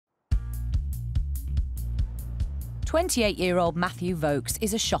28-year-old Matthew Vokes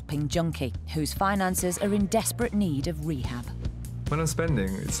is a shopping junkie whose finances are in desperate need of rehab. When I'm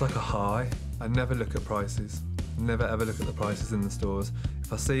spending, it's like a high. I never look at prices. Never ever look at the prices in the stores.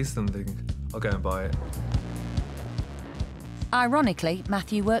 If I see something, I'll go and buy it. Ironically,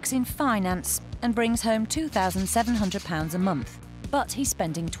 Matthew works in finance and brings home £2,700 a month, but he's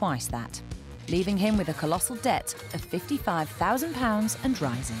spending twice that, leaving him with a colossal debt of £55,000 and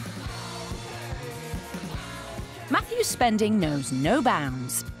rising. Matthew's spending knows no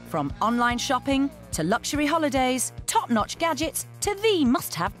bounds, from online shopping to luxury holidays, top-notch gadgets to the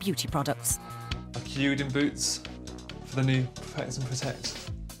must-have beauty products. I queued in Boots for the new Perfect and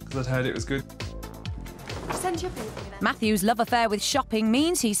Protect because I'd heard it was good. Matthew's love affair with shopping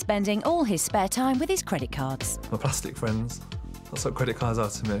means he's spending all his spare time with his credit cards. My plastic friends, that's what credit cards are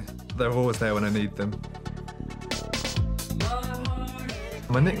to me. They're always there when I need them.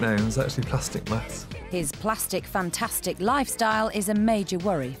 My nickname's actually Plastic Matt. His plastic fantastic lifestyle is a major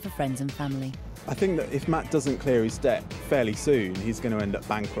worry for friends and family. I think that if Matt doesn't clear his debt fairly soon, he's going to end up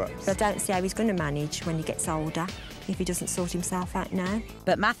bankrupt. I don't see how he's going to manage when he gets older, if he doesn't sort himself out now.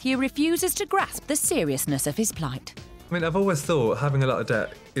 But Matthew refuses to grasp the seriousness of his plight. I mean, I've always thought having a lot of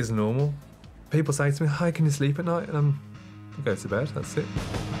debt is normal. People say to me, "How can you sleep at night?" And I go to bed, that's it.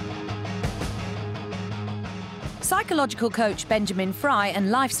 Psychological coach Benjamin Fry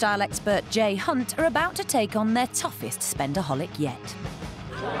and lifestyle expert Jay Hunt are about to take on their toughest spendaholic yet.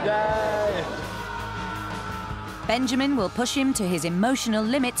 Yay! Benjamin will push him to his emotional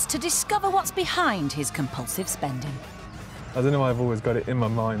limits to discover what's behind his compulsive spending. I don't know why I've always got it in my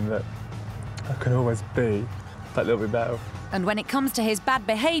mind that I can always be that little bit better. And when it comes to his bad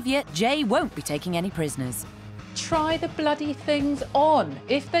behaviour, Jay won't be taking any prisoners. Try the bloody things on.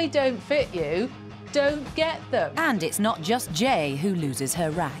 If they don't fit you, don't get them. And it's not just Jay who loses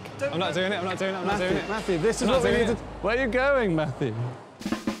her rag. I'm not doing it, I'm not doing it, I'm not doing it. Matthew, this is what we need to... Where are you going, Matthew?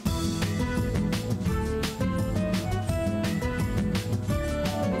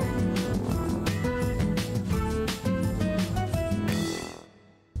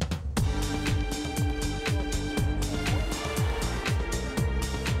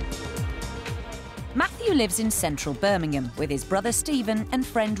 Matthew lives in central Birmingham with his brother Stephen and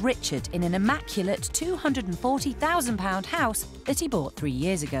friend Richard in an immaculate £240,000 house that he bought 3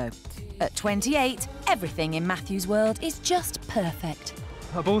 years ago. At 28, everything in Matthew's world is just perfect.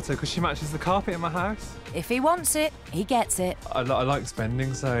 I bought her because she matches the carpet in my house. If he wants it, he gets it. I like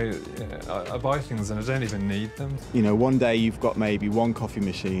spending, so yeah, I buy things and I don't even need them. You know, one day you've got maybe one coffee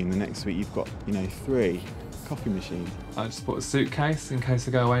machine, the next week you've got, 3 coffee machines. I just bought a suitcase in case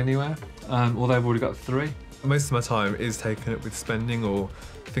I go away anywhere, although I've already got 3. Most of my time is taken up with spending or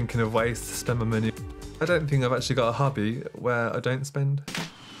thinking of ways to spend my money. I don't think I've actually got a hobby where I don't spend.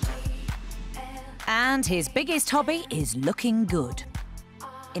 And his biggest hobby is looking good.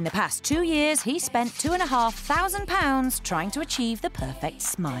 In the past 2 years, he spent £2,500 trying to achieve the perfect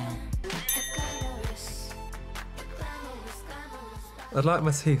smile. I'd like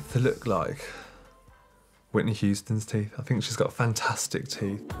my teeth to look like Whitney Houston's teeth. I think she's got fantastic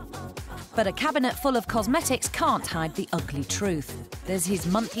teeth. But a cabinet full of cosmetics can't hide the ugly truth. There's his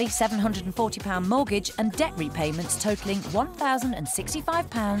monthly £740 mortgage and debt repayments totalling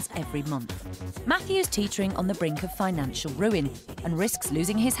 £1,065 every month. Matthew's teetering on the brink of financial ruin and risks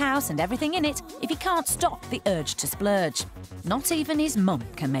losing his house and everything in it if he can't stop the urge to splurge. Not even his mum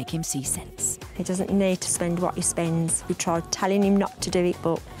can make him see sense. He doesn't need to spend what he spends. We tried telling him not to do it,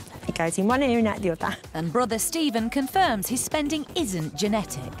 but it goes in one ear and out the other. And brother Stephen confirms his spending isn't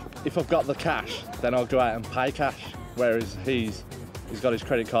genetic. If I've got the cash, then I'll go out and pay cash, whereas he's got his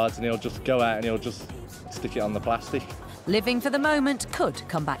credit cards and he'll just go out and he'll just stick it on the plastic. Living for the moment could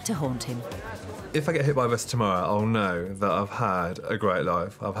come back to haunt him. If I get hit by a bus tomorrow, I'll know that I've had a great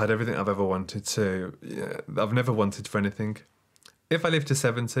life. I've had everything I've ever wanted to. Yeah, I've never wanted for anything. If I live to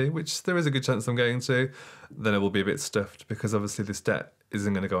 70, which there is a good chance I'm going to, then I will be a bit stuffed because obviously this debt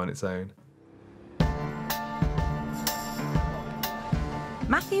isn't going to go on its own.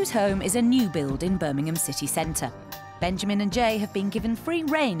 Matthew's home is a new build in Birmingham city centre. Benjamin and Jay have been given free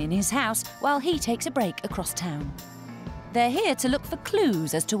rein in his house while he takes a break across town. They're here to look for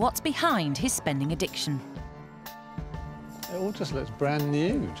clues as to what's behind his spending addiction. It all just looks brand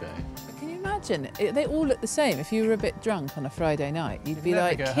new, Jay. Can you imagine? They all look the same. If you were a bit drunk on a Friday night, you'd be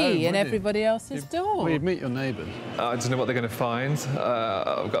like key in everybody else's door. Well, you'd meet your neighbours. I don't know what they're going to find.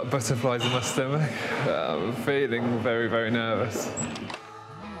 I've got butterflies in my stomach. I'm feeling very, very nervous.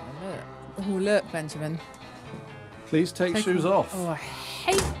 Oh, look, Benjamin. Please take shoes off. Oh, I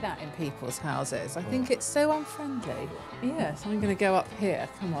hate that in people's houses. I think it's so unfriendly. Yes, I'm going to go up here.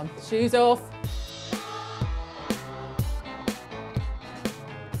 Come on, shoes off.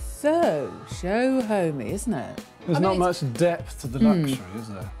 so show-homey, isn't it? There's I mean, not much depth to the luxury, is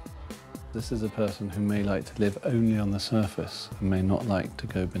there? This is a person who may like to live only on the surface and may not like to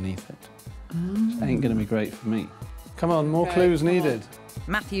go beneath it. This ain't going to be great for me. Come on, more clues needed.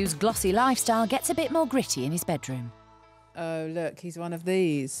 Matthew's glossy lifestyle gets a bit more gritty in his bedroom. Oh, look, he's one of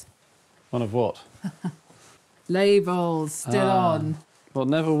these. One of what? Labels still on. Well,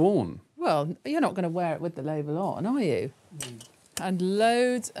 never worn. Well, you're not going to wear it with the label on, are you? And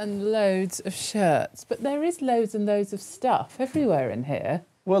loads of shirts. But there is loads and loads of stuff everywhere in here.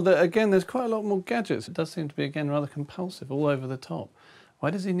 Well, again, there's quite a lot more gadgets. It does seem to be, again, rather compulsive, all over the top.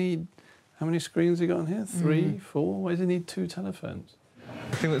 Why does he need... How many screens he got on here? 3, 4? Why does he need 2 telephones?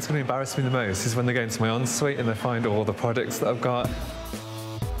 The thing that's going to embarrass me the most is when they go into my ensuite and they find all the products that I've got.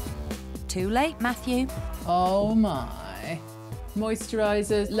 Too late, Matthew. Oh, my.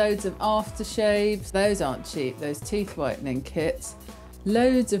 Moisturisers, loads of aftershaves. Those aren't cheap, those teeth whitening kits.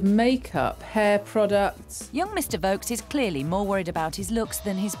 Loads of makeup, hair products. Young Mr. Vokes is clearly more worried about his looks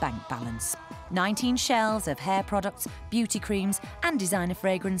than his bank balance. 19 shelves of hair products, beauty creams and designer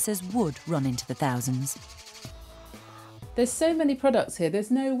fragrances would run into the thousands. There's so many products here,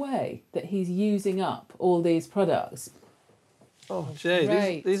 there's no way that he's using up all these products. Oh, Jay,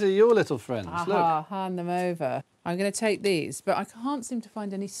 great. these are your little friends. Aha, hand them over. I'm going to take these, but I can't seem to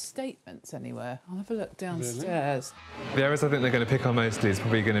find any statements anywhere. I'll have a look downstairs. The areas I think they're going to pick on mostly is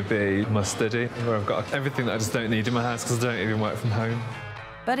probably going to be my study, where I've got everything that I just don't need in my house because I don't even work from home.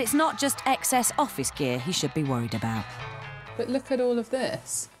 But it's not just excess office gear he should be worried about. But look at all of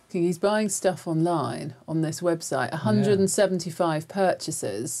this. He's buying stuff online on this website, 175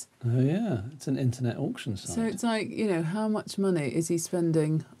 purchases. Oh, yeah, it's an internet auction site. So it's like, you know, how much money is he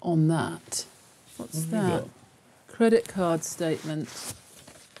spending on that? What's that? Credit card statement.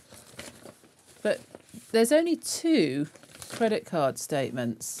 But there's only 2 credit card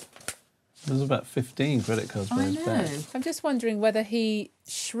statements. There's about 15 credit cards by his bed. I'm just wondering whether he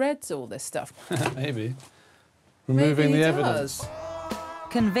shreds all this stuff. Maybe. Removing the evidence. Does.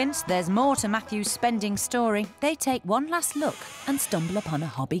 Convinced there's more to Matthew's spending story, they take one last look and stumble upon a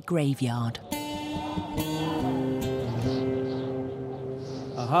hobby graveyard.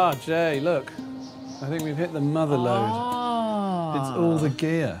 Aha, Jay, look. I think we've hit the mother load. It's all the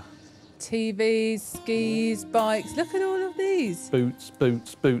gear. TVs, skis, bikes. Look at all of these. Boots,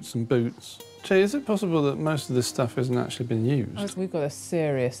 boots, boots and boots. Jay, is it possible that most of this stuff hasn't actually been used? Oh, we've got to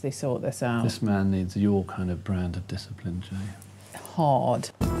seriously sort this out. This man needs your kind of brand of discipline, Jay. Hard.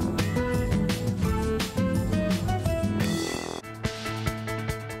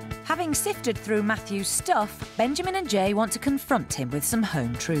 Having sifted through Matthew's stuff, Benjamin and Jay want to confront him with some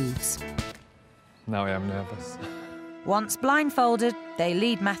home truths. Now I am nervous. Once blindfolded, they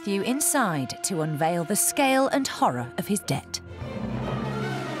lead Matthew inside to unveil the scale and horror of his debt.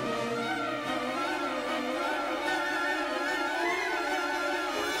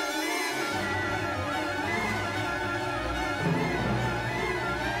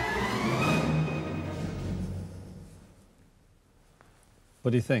 What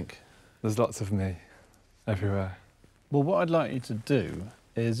do you think? There's lots of me everywhere. Well, what I'd like you to do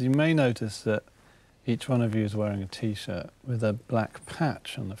is you may notice that each one of you is wearing a T-shirt with a black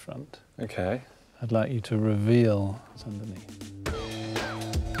patch on the front. OK. I'd like you to reveal what's underneath.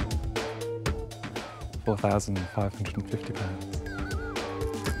 £4,550.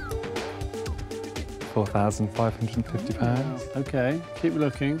 £4,550. OK, keep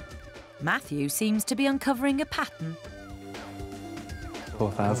looking. Matthew seems to be uncovering a pattern.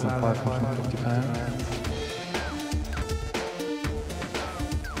 £4,550.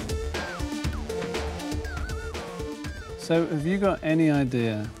 So, have you got any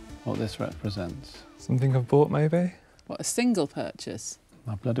idea what this represents? Something I've bought, maybe? What, a single purchase?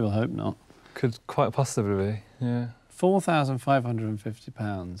 I bloody well hope not. Could quite possibly be, yeah.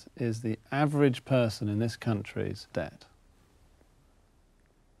 £4,550 is the average person in this country's debt.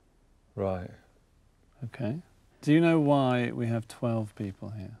 Right. OK. Do you know why we have 12 people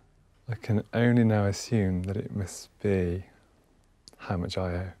here? I can only now assume that it must be how much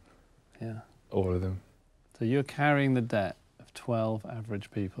I owe. Yeah. All of them. So you're carrying the debt of 12 average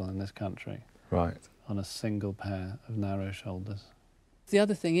people in this country. Right. On a single pair of narrow shoulders. The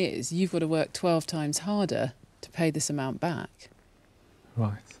other thing is, you've got to work 12 times harder to pay this amount back.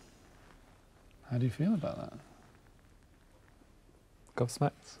 Right. How do you feel about that?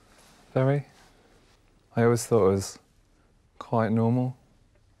 Gobsmacked. Very. I always thought it was quite normal.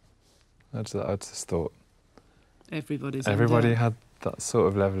 I just thought everybody had that sort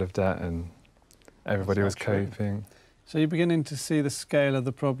of level of debt and everybody was coping. So you're beginning to see the scale of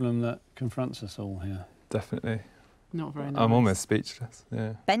the problem that confronts us all here. Definitely. Not very nice. I'm almost speechless,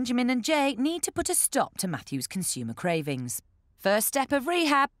 yeah. Benjamin and Jay need to put a stop to Matthew's consumer cravings. First step of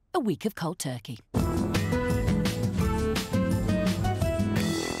rehab, a week of cold turkey.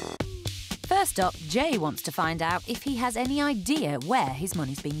 First up, Jay wants to find out if he has any idea where his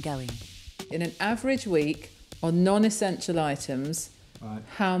money's been going. In an average week on non-essential items, Right.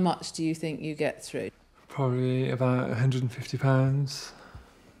 how much do you think you get through? Probably about £150,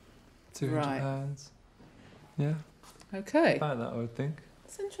 £200. Right. Yeah, OK. about that, I would think.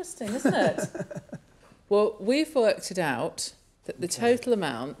 That's interesting, isn't it? Well, we've worked it out that the total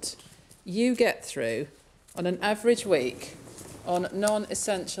amount you get through on an average week on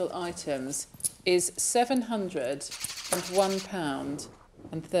non-essential items is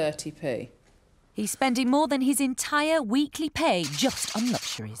 £701.30p. He's spending more than his entire weekly pay just on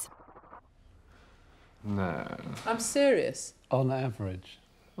luxuries. No. I'm serious. On average.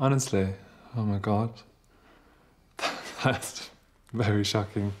 Honestly, oh my God. That's very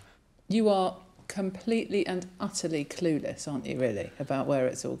shocking. You are completely and utterly clueless, aren't you, really, about where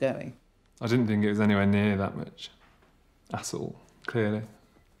it's all going? I didn't think it was anywhere near that much. At all, clearly.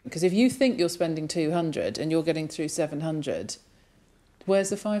 Because if you think you're spending 200 and you're getting through 700, where's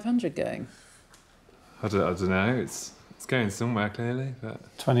the 500 going? I don't know, it's going somewhere, clearly,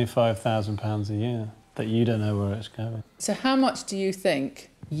 but... £25,000 a year that you don't know where it's going. So how much do you think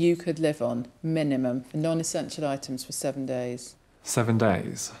you could live on, minimum, for non-essential items for 7 days? 7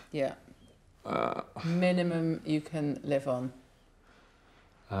 days? Yeah. Minimum you can live on.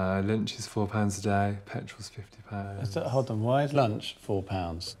 Lunch is £4 a day, petrol's £50. Hold on, why is lunch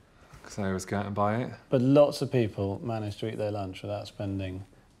 £4? Because I always go out and buy it. But lots of people manage to eat their lunch without spending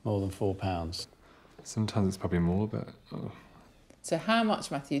more than £4. Sometimes it's probably more, but... Oh. So how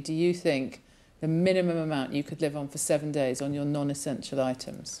much, Matthew, do you think the minimum amount you could live on for 7 days on your non-essential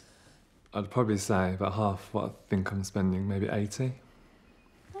items? I'd probably say about half what I think I'm spending, maybe 80.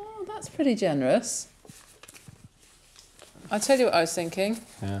 Oh, that's pretty generous. I'll tell you what I was thinking.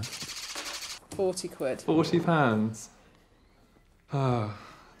 Yeah. 40 quid. £40? Oh.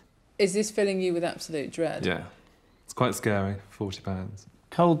 Is this filling you with absolute dread? Yeah. It's quite scary, £40.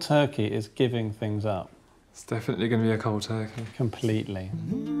 Cold turkey is giving things up. It's definitely going to be a cold turkey. Completely.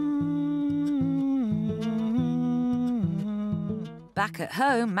 Back at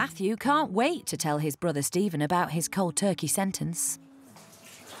home, Matthew can't wait to tell his brother Stephen about his cold turkey sentence.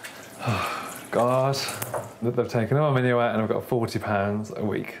 God, they've taken all my menu out and I've got £40 a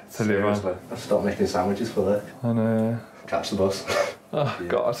week to live on. I've stopped making sandwiches for that. I know. Catch the bus. Oh, yeah.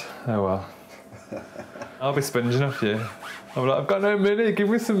 God. Oh, well. I'll be sponging off you. I'm like, I've got no money. Give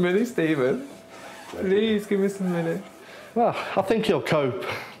me some money, Stephen. Please, give me some money. Well, I think he'll cope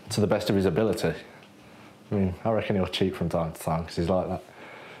to the best of his ability. I mean, I reckon he'll cheat from time to time because he's like that.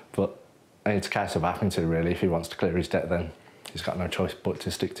 But it's a case of having to, really. If he wants to clear his debt, then he's got no choice but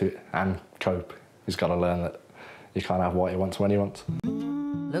to stick to it and cope. He's got to learn that he can't have what he wants when he wants.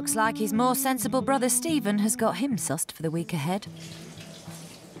 Looks like his more sensible brother Stephen has got him sussed for the week ahead.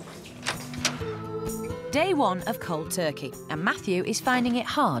 Day one of cold turkey, and Matthew is finding it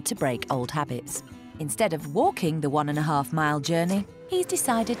hard to break old habits. Instead of walking the 1.5 mile journey, he's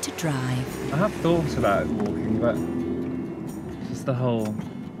decided to drive. I have thought about walking, but just the whole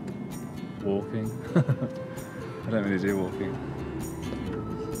walking. I don't really do walking.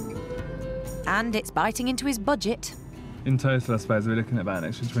 And it's biting into his budget. In total, I suppose we're looking at about an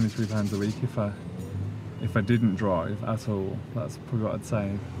extra £23 a week if I didn't drive at all. That's probably what I'd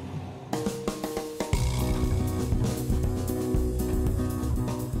save.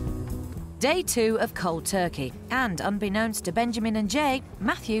 Day two of cold turkey, and unbeknownst to Benjamin and Jay,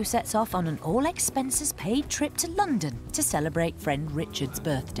 Matthew sets off on an all-expenses-paid trip to London to celebrate friend Richard's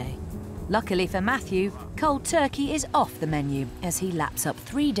birthday. Luckily for Matthew, cold turkey is off the menu as he laps up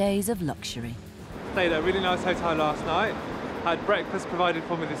 3 days of luxury. Stayed at a really nice hotel last night. Had breakfast provided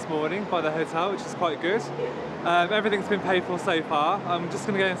for me this morning by the hotel, which is quite good. Everything's been paid for so far. I'm just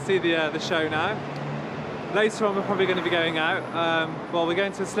going to go and see the show now. Later on, we're probably going to be going out. Well, we're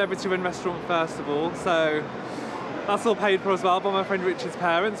going to a celebrity-run restaurant first of all, so that's all paid for as well by my friend Richard's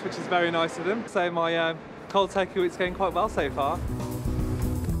parents, which is very nice of them. So my cold turkey week's going quite well so far.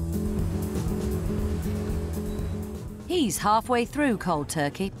 He's halfway through cold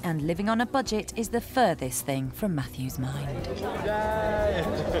turkey, and living on a budget is the furthest thing from Matthew's mind.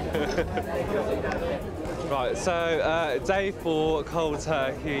 Right, so day 4 cold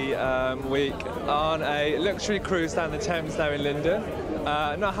turkey week on a luxury cruise down the Thames now in London.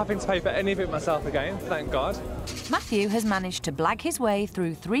 Not having to pay for any of it myself again, thank God. Matthew has managed to blag his way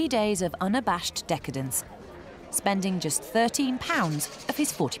through 3 days of unabashed decadence. spending just £13 of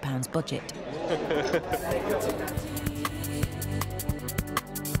his £40 budget.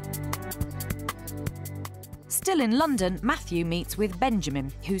 Still in London, Matthew meets with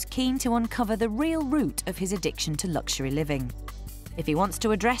Benjamin, who's keen to uncover the real root of his addiction to luxury living. If he wants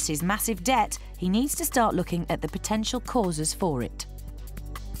to address his massive debt, he needs to start looking at the potential causes for it.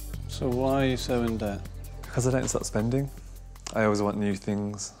 So why are you so in debt? Because I don't stop spending. I always want new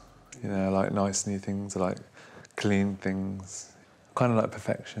things, you know, I like nice new things, I like clean things. Kind of like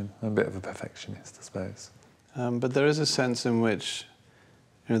perfection. I'm a bit of a perfectionist, I suppose. But there is a sense in which,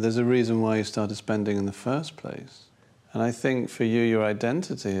 you know, there's a reason why you started spending in the first place. And I think for you, your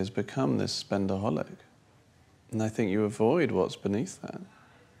identity has become this spendaholic. And I think you avoid what's beneath that.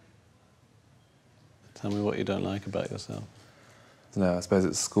 Tell me what you don't like about yourself. I don't know, I suppose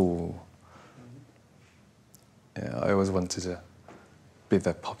at school, yeah, I always wanted to be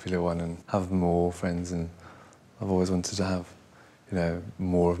the popular one and have more friends, and I've always wanted to have, you know,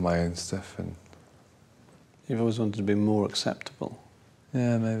 more of my own stuff. And you've always wanted to be more acceptable.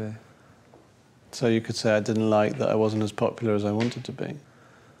 Yeah, maybe. So you could say I didn't like that I wasn't as popular as I wanted to be.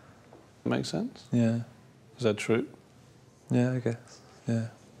 Makes sense? Yeah. Is that true? Yeah, I guess. Yeah.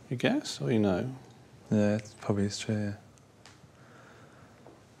 You guess or you know? Yeah, it's probably true, yeah.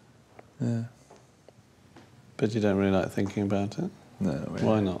 Yeah. But you don't really like thinking about it? No, not really.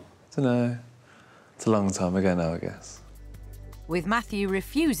 Why not? I don't know. It's a long time ago now, I guess. With Matthew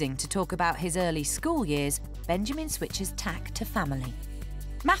refusing to talk about his early school years, Benjamin switches tack to family.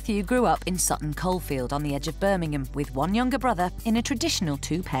 Matthew grew up in Sutton Coldfield on the edge of Birmingham with one younger brother in a traditional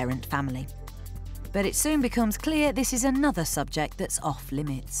two-parent family. But it soon becomes clear this is another subject that's off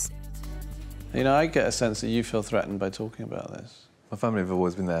limits. You know, I get a sense that you feel threatened by talking about this. My family have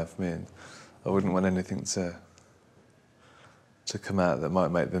always been there for me, and I wouldn't want anything to come out that might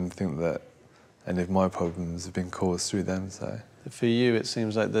make them think that any of my problems have been caused through them, so. For you, it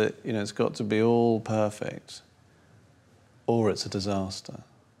seems like that, you know, it's got to be all perfect, or it's a disaster.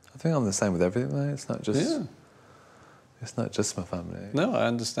 I think I'm the same with everything, though. It's not just. Yeah. It's not just my family. No, I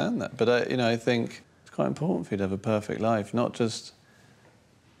understand that, but you know, I think it's quite important for you to have a perfect life, not just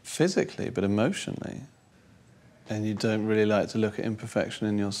physically, but emotionally. And you don't really like to look at imperfection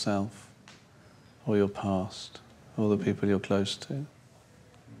in yourself, or your past, or the people you're close to,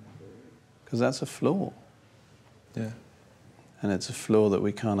 because that's a flaw. Yeah. And it's a flaw that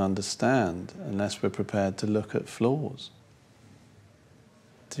we can't understand unless we're prepared to look at flaws.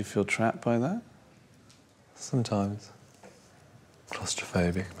 Do you feel trapped by that? Sometimes.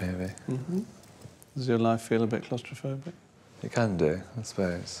 Claustrophobic, maybe. Mm-hmm. Does your life feel a bit claustrophobic? It can do, I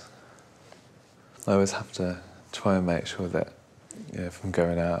suppose. I always have to try and make sure that, yeah, if I'm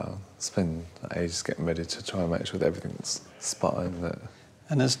going out, I'll spend ages getting ready to try and make sure that everything's spot on. That.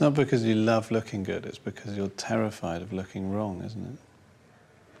 And it's not because you love looking good, it's because you're terrified of looking wrong, isn't it?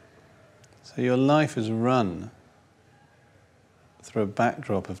 So your life is run through a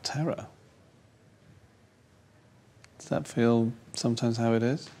backdrop of terror. Does that feel sometimes how it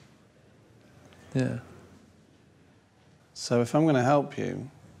is? Yeah. So if I'm going to help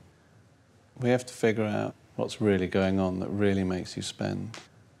you, we have to figure out what's really going on that really makes you spend.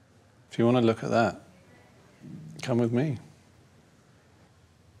 If you want to look at that, come with me.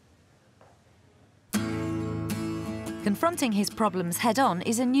 Confronting his problems head-on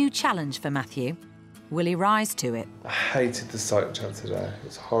is a new challenge for Matthew. Will he rise to it? I hated the psych chat today. It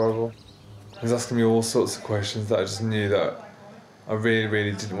was horrible. He was asking me all sorts of questions that I just knew that I really,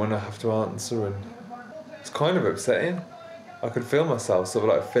 really didn't want to have to answer, and it's kind of upsetting. I could feel myself sort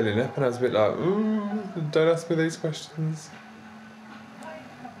of like filling up, and I was a bit like, ooh, don't ask me these questions.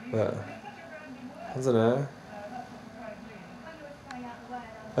 But I don't know.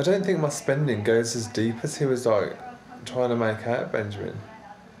 I don't think my spending goes as deep as he was like trying to make out, Benjamin.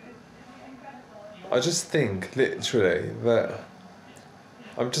 I just think, literally, that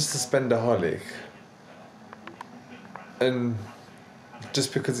I'm just a spendaholic. And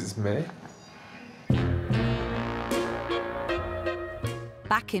just because it's me.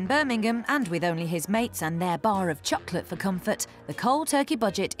 Back in Birmingham, and with only his mates and their bar of chocolate for comfort, the cold turkey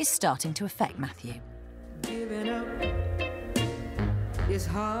budget is starting to affect Matthew. Giving up is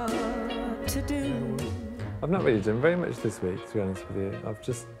hard to do. I've not really done very much this week, to be honest with you. I've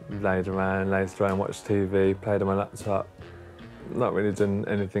just laid around, lazed around, watched TV, played on my laptop. Not really done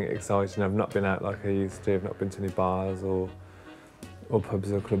anything exciting. I've not been out like I used to. I've not been to any bars or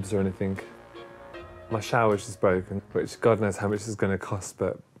pubs or clubs or anything. My shower's just broken, which God knows how much it's going to cost,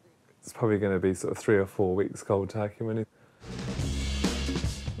 but it's probably going to be sort of 3 or 4 weeks cold turkey money.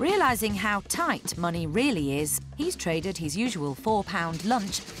 Realising how tight money really is, he's traded his usual £4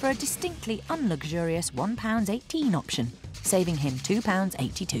 lunch for a distinctly unluxurious £1.18 option, saving him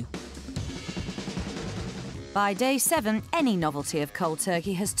 £2.82. By day 7, any novelty of cold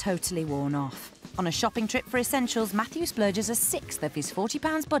turkey has totally worn off. On a shopping trip for essentials, Matthew splurges a sixth of his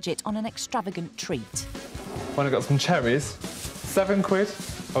 £40 budget on an extravagant treat. When I got some cherries,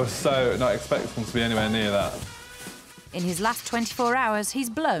 £7. I was so not expecting to be anywhere near that. In his last 24 hours, he's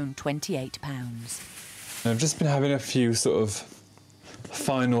blown £28. I've just been having a few sort of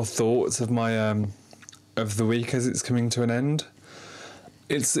final thoughts of my of the week as it's coming to an end.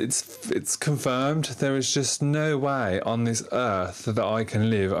 It's confirmed. There is just no way on this earth that I can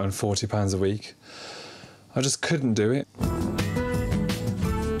live on £40 a week. I just couldn't do it.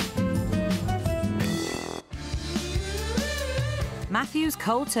 Matthew's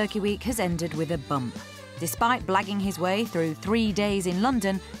cold turkey week has ended with a bump. Despite blagging his way through 3 days in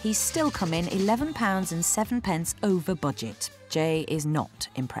London, he's still come in £11.07 over budget. Jay is not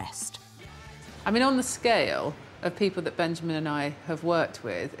impressed. I mean, on the scale of people that Benjamin and I have worked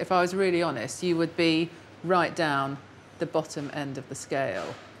with, if I was really honest, you would be right down the bottom end of the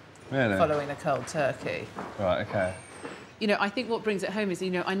scale. Really? Following a cold turkey. Right, OK. You know, I think what brings it home is,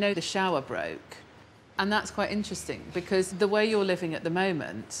 I know the shower broke, and that's quite interesting because the way you're living at the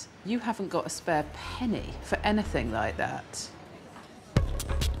moment, you haven't got a spare penny for anything like that.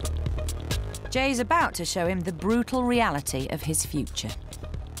 Jay's about to show him the brutal reality of his future.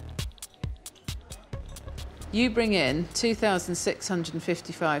 You bring in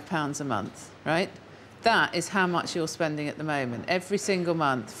 £2,655 a month, right? That is how much you're spending at the moment. Every single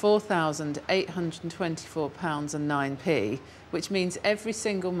month, £4,824.09, which means every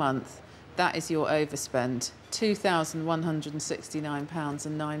single month, that is your overspend,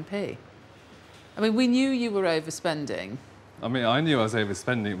 £2,169.09. I mean, we knew you were overspending. I mean, I knew I was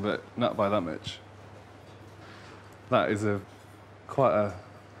overspending, but not by that much. That is quite a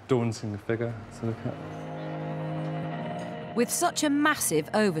daunting figure to look at. With such a massive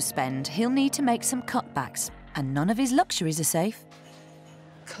overspend, he'll need to make some cutbacks, and none of his luxuries are safe.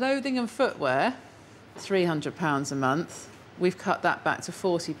 Clothing and footwear, £300 a month. We've cut that back to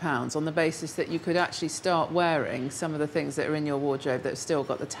 £40 on the basis that you could actually start wearing some of the things that are in your wardrobe that have still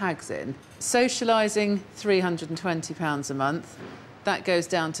got the tags in. Socialising, £320 a month. That goes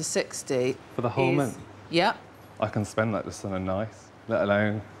down to £60. For the whole month? Yeah. I can spend that just on a night, let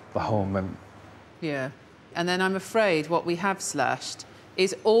alone the whole month. Yeah. And then I'm afraid what we have slashed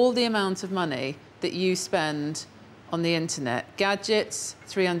is all the amount of money that you spend on the internet. Gadgets,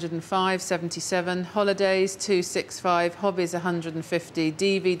 £305.77, holidays, £265, hobbies, £150,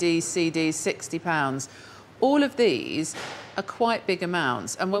 DVDs, CDs, £60. All of these are quite big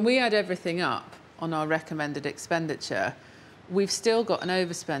amounts. And when we add everything up on our recommended expenditure, we've still got an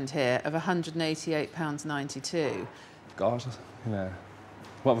overspend here of £188.92. God,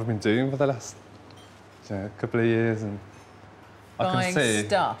 what have we been doing for the last couple of years, and Buying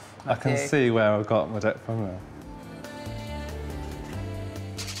stuff. I can see where I've got my debt from now.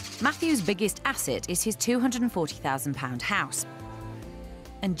 Matthew's biggest asset is his £240,000 house.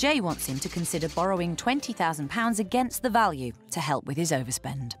 And Jay wants him to consider borrowing £20,000 against the value to help with his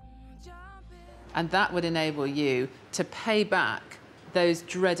overspend. And that would enable you to pay back those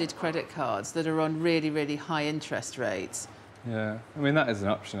dreaded credit cards that are on really, really high interest rates. Yeah, I mean, that is an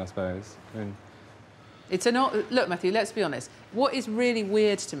option, I suppose. Look, Matthew, let's be honest. What is really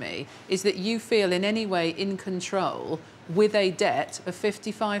weird to me is that you feel in any way in control with a debt of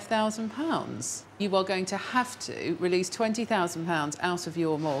 £55,000. You are going to have to release £20,000 out of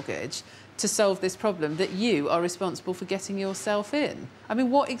your mortgage to solve this problem that you are responsible for getting yourself in. I mean,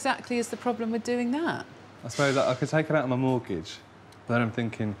 what exactly is the problem with doing that? I suppose that I could take it out of my mortgage, but then I'm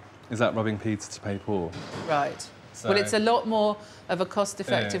thinking, is that robbing Peter to pay Paul? Right. Well, it's a lot more of a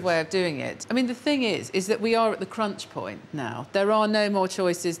cost-effective way of doing it. I mean, the thing is that we are at the crunch point now. There are no more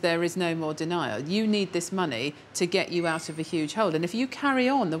choices, there is no more denial. You need this money to get you out of a huge hole. And if you carry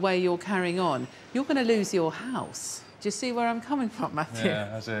on the way you're carrying on, you're going to lose your house. Do you see where I'm coming from, Matthew?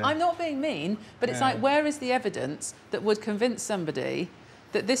 Yeah, I do. I'm not being mean, but it's like, where is the evidence that would convince somebody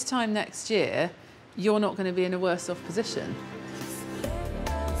that this time next year, you're not going to be in a worse off position?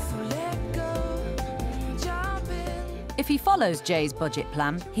 If he follows Jay's budget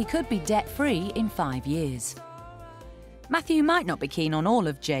plan, he could be debt-free in 5 years. Matthew might not be keen on all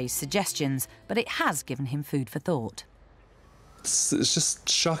of Jay's suggestions, but it has given him food for thought. It's just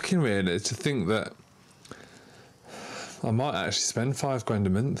shocking, really, to think that I might actually spend £5 a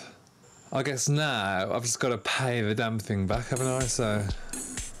month. I guess now I've just got to pay the damn thing back, haven't I? So,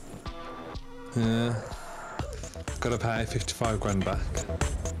 yeah, got to pay 55 grand back.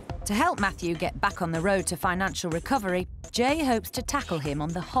 To help Matthew get back on the road to financial recovery, Jay hopes to tackle him on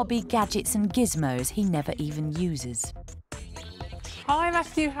the hobby gadgets and gizmos he never even uses. Hi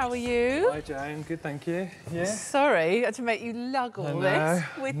Matthew, how are you? Hi Jane, good, thank you. Yeah. Sorry to make you lug all this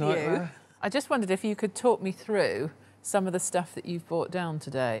with you. I just wondered if you could talk me through some of the stuff that you've brought down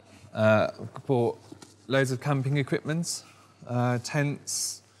today. I've bought loads of camping equipment,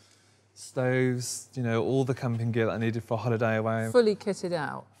 tents, stoves, you know, all the camping gear that I needed for a holiday away. Fully kitted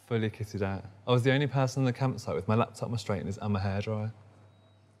out. Fully kitted out. I was the only person on the campsite with my laptop, my straighteners and my hairdryer.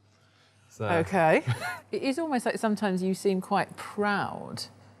 So. OK. It is almost like sometimes you seem quite proud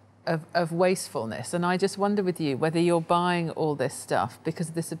of wastefulness, and I just wonder with you whether you're buying all this stuff because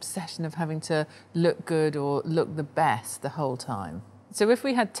of this obsession of having to look good or look the best the whole time. So if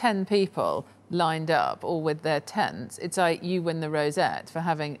we had 10 people lined up, all with their tents, it's like you win the rosette for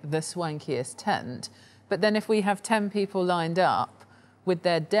having the swankiest tent. But then if we have 10 people lined up with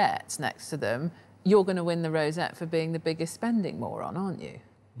their debts next to them, you're going to win the rosette for being the biggest spending moron, aren't you?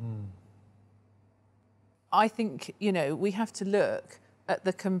 Mm. I think, you know, we have to look at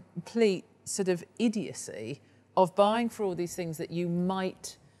the complete sort of idiocy of buying for all these things that you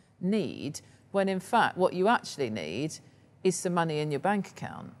might need, when in fact what you actually need is some money in your bank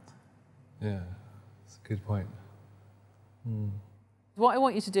account. Yeah, that's a good point. Mm. What I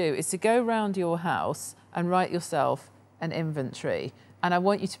want you to do is to go round your house and write yourself an inventory. And I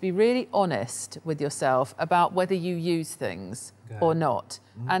want you to be really honest with yourself about whether you use things or not.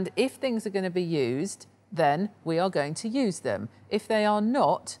 And if things are going to be used, then we are going to use them. If they are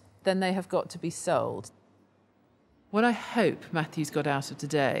not, then they have got to be sold. What I hope Matthew's got out of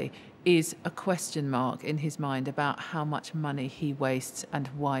today is a question mark in his mind about how much money he wastes and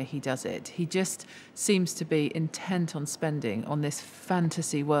why he does it. He just seems to be intent on spending on this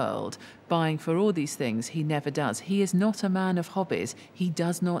fantasy world, buying for all these things he never does. He is not a man of hobbies. He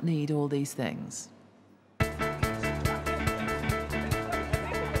does not need all these things.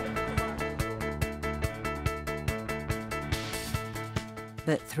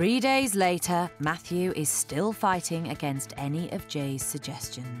 But 3 days later, Matthew is still fighting against any of Jay's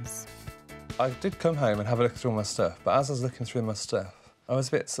suggestions. I did come home and have a look through all my stuff, but as I was looking through my stuff, I was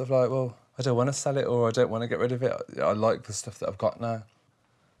a bit sort of like, well, I don't want to sell it or I don't want to get rid of it. I like the stuff that I've got now.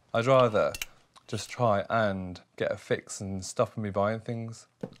 I'd rather just try and get a fix and stop me buying things.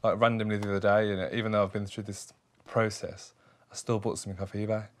 Like randomly the other day, you know, even though I've been through this process, I still bought something off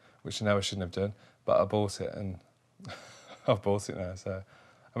eBay, which I know I shouldn't have done, but I bought it and I've bought it now, so...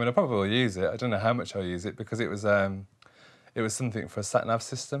 I mean, I probably will use it. I don't know how much I'll use it because it was something for a sat-nav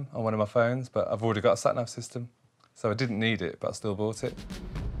system on one of my phones, but I've already got a sat-nav system, so I didn't need it, but I still bought it.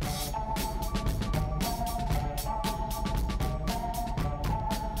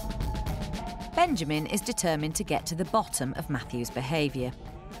 Benjamin is determined to get to the bottom of Matthew's behaviour.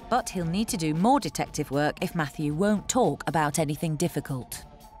 But he'll need to do more detective work if Matthew won't talk about anything difficult.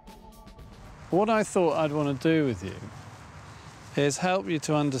 What I thought I'd want to do with you is help you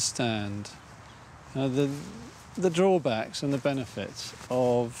to understand the drawbacks and the benefits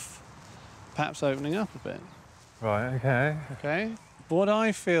of perhaps opening up a bit. Right, OK. OK? What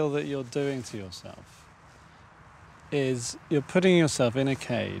I feel that you're doing to yourself is you're putting yourself in a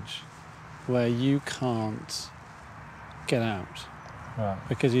cage where you can't get out. Right.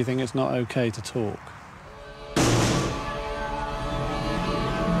 Because you think it's not OK to talk.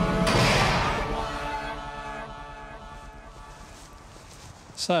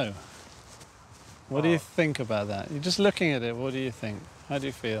 So, what do you think about that? You're just looking at it, what do you think? How do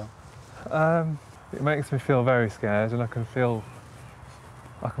you feel? It makes me feel very scared and I can feel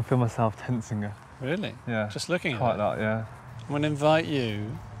myself tensing. Really? Yeah. Just looking at it? Quite that, yeah. I'm going to invite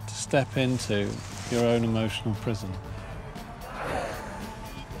you to step into your own emotional prison.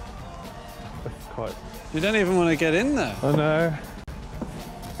 That's quite... You don't even want to get in there. I know.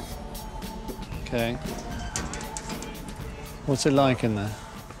 OK. What's it like in there?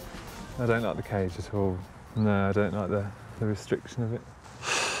 I don't like the cage at all. No, I don't like the restriction of it.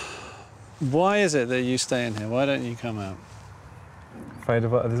 Why is it that you stay in here? Why don't you come out? Afraid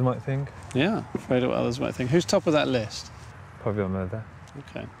of what others might think? Yeah, afraid of what others might think. Who's top of that list? Probably my mother.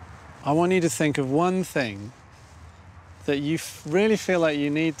 OK. I want you to think of one thing that you really feel like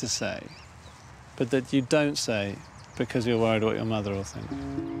you need to say, but that you don't say because you're worried what your mother will think.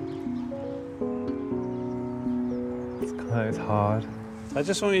 It's hard. I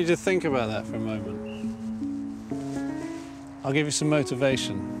just want you to think about that for a moment. I'll give you some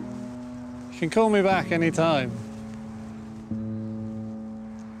motivation. You can call me back any time.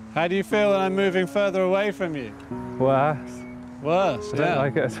 How do you feel when I'm moving further away from you? Worse. Worse, I don't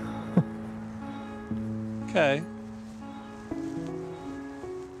like it. OK.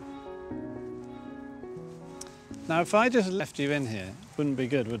 Now, if I just left you in here, wouldn't be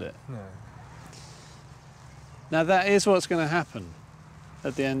good, would it? No. Now, that is what's going to happen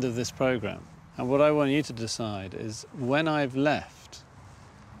at the end of this programme. And what I want you to decide is, when I've left,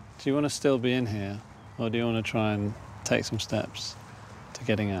 do you want to still be in here, or do you want to try and take some steps to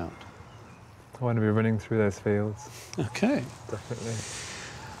getting out? I want to be running through those fields. OK. Definitely.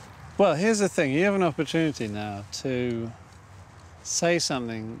 Well, here's the thing. You have an opportunity now to say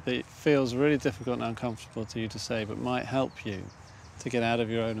something that feels really difficult and uncomfortable to you to say, but might help you to get out of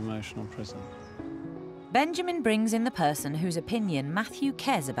your own emotional prison. Benjamin brings in the person whose opinion Matthew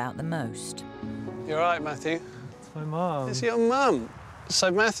cares about the most. You're right, Matthew. It's my mum. It's your mum. So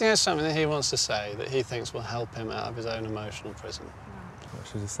Matthew has something that he wants to say that he thinks will help him out of his own emotional prison. What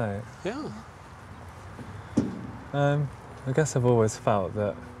should I say? Yeah. I guess I've always felt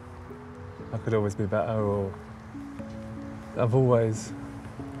that I could always be better, or I've always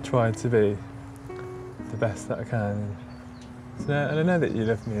tried to be the best that I can. So, and I know that you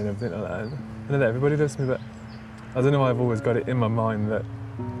love me and everything like that. I know that everybody loves me, but I don't know why I've always got it in my mind that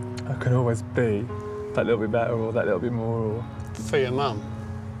I can always be that little bit better or that little bit more. Or For your mum?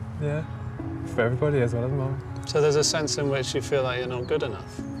 Yeah, for everybody as well as mum. So there's a sense in which you feel like you're not good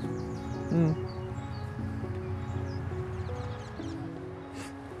enough?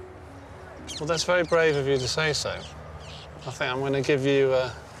 Well, that's very brave of you to say so. I think I'm going to give you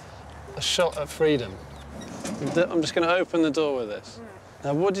a shot at freedom. I'm just going to open the door with this.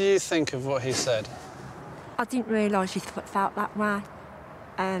 Now, what do you think of what he said? I didn't realise you felt that way.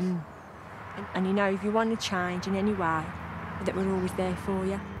 And you know, if you want to change in any way, that we're always there for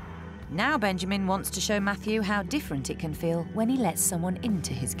you. Now Benjamin wants to show Matthew how different it can feel when he lets someone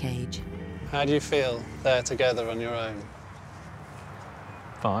into his cage. How do you feel there together on your own?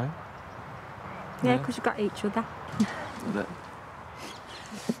 Fine. Yeah, because you've got each other.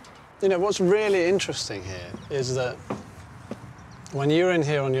 You know, what's really interesting here is that when you're in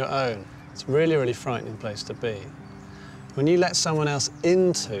here on your own, it's a really, really frightening place to be. When you let someone else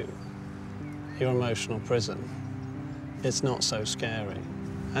into your emotional prison, it's not so scary.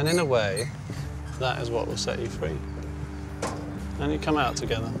 And in a way, that is what will set you free. And you come out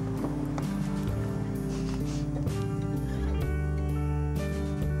together.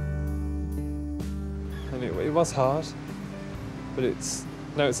 And it was hard, but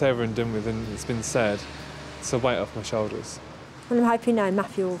now it's over and done with and it's been said. It's a weight off my shoulders. Well, I'm hoping now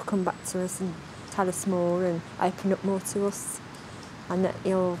Matthew will come back to us and tell us more and open up more to us, and that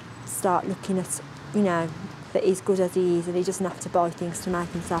he'll start looking at, you know, that he's good as he is and he doesn't have to buy things to make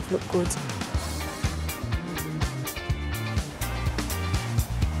himself look good.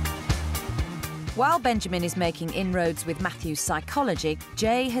 While Benjamin is making inroads with Matthew's psychology,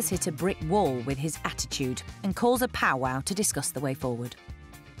 Jay has hit a brick wall with his attitude and calls a powwow to discuss the way forward.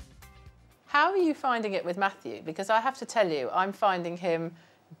 How are you finding it with Matthew? Because I have to tell you, I'm finding him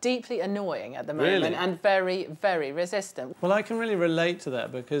deeply annoying at the moment. Really? And very, very resistant. Well, I can really relate to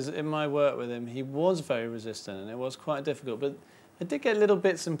that because in my work with him, he was very resistant and it was quite difficult. But I did get little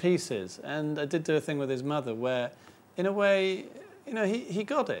bits and pieces, and I did do a thing with his mother where, in a way, you know, he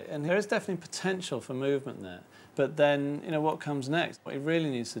got it, and there is definitely potential for movement there. But then, you know, what comes next? What he really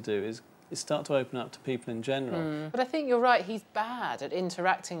needs to do is start to open up to people in general. But I think you're right, he's bad at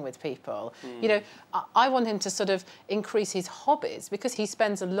interacting with people. You know, I want him to sort of increase his hobbies because he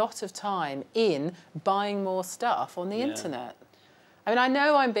spends a lot of time in buying more stuff on the internet. I mean, I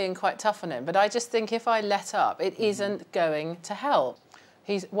know I'm being quite tough on him, but I just think if I let up, it isn't going to help.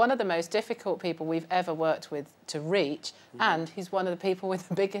 He's one of the most difficult people we've ever worked with to reach, and he's one of the people with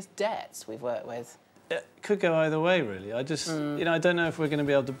the biggest debts we've worked with. It could go either way, really. I just, you know, I don't know if we're going to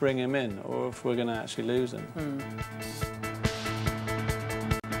be able to bring him in or if we're going to actually lose him.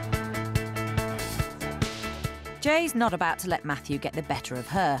 Jay's not about to let Matthew get the better of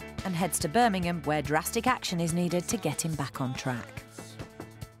her and heads to Birmingham, where drastic action is needed to get him back on track.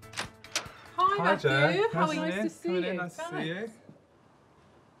 Hi, Matthew. Jay. How are you? Nice to see you. Nice to see you.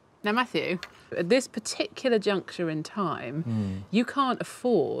 Now, Matthew, at this particular juncture in time, you can't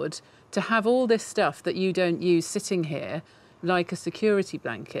afford to have all this stuff that you don't use sitting here like a security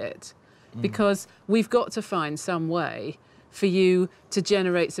blanket, because we've got to find some way for you to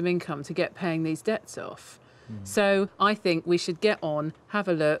generate some income to get paying these debts off. So I think we should get on, have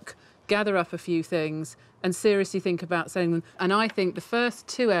a look, gather up a few things and seriously think about selling them. And I think the first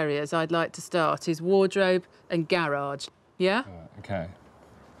two areas I'd like to start is wardrobe and garage. Yeah? Okay.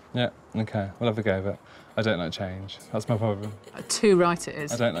 Yeah, okay. We'll have a go, but I don't like change. That's my problem. Too right it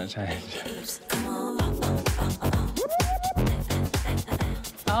is. I don't like change.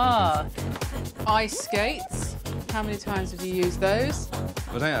 Ah, ice skates. How many times have you used those?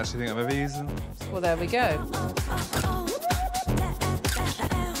 I don't actually think I've ever used them. Well, there we go.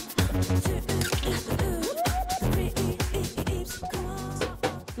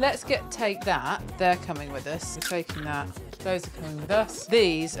 Let's take that. They're coming with us. We're taking that. Those are coming with us.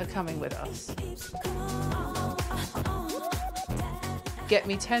 These are coming with us. Get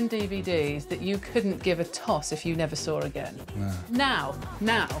me 10 DVDs that you couldn't give a toss if you never saw again. No.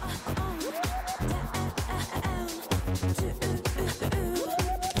 Now.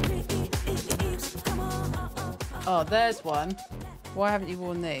 Oh, there's one. Why haven't you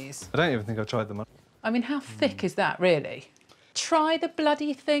worn these? I don't even think I've tried them on. I mean, how thick is that, really? Try the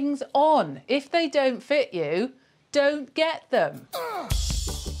bloody things on. If they don't fit you, don't get them.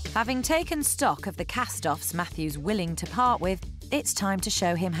 Having taken stock of the cast-offs Matthew's willing to part with, it's time to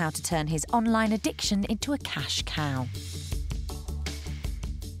show him how to turn his online addiction into a cash cow.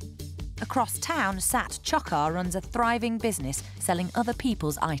 Across town, Sat Chokar runs a thriving business selling other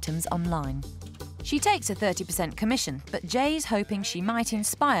people's items online. She takes a 30% commission, but Jay's hoping she might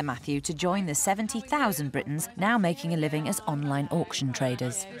inspire Matthew to join the 70,000 Britons now making a living as online auction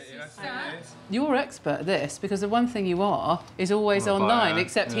traders. You're expert at this, because the one thing you are is always online,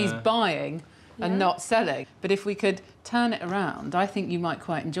 except he's buying and not selling. But if we could turn it around, I think you might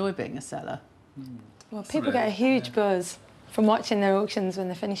quite enjoy being a seller. Well, people get a huge buzz from watching their auctions when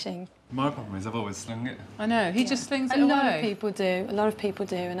they're finishing. My problem is I've always slung it. I know, he just slings it away. A lot of people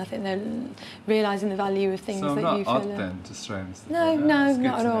do, and I think they're realising the value of things so that I'm you not feel... odd then to strain stuff No, like no, It's good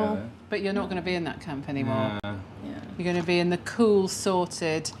not at to all. know. But you're not going to be in that camp anymore. Yeah. You're going to be in the cool,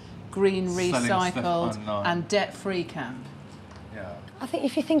 sorted, green Selling stuff recycled online. and debt-free camp. Yeah. I think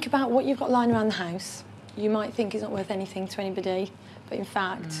if you think about what you've got lying around the house, you might think it's not worth anything to anybody, but in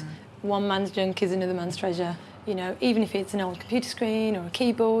fact, one man's junk is another man's treasure. You know, even if it's an old computer screen or a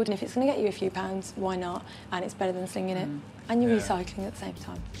keyboard, and if it's going to get you a few pounds, why not? And it's better than slinging it. And you're recycling at the same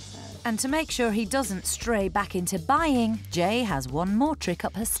time. And to make sure he doesn't stray back into buying, Jay has one more trick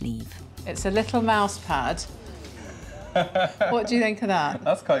up her sleeve. It's a little mouse pad. What do you think of that?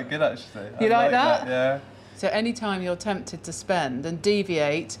 That's quite good, actually. You like that? Yeah. So any time you're tempted to spend and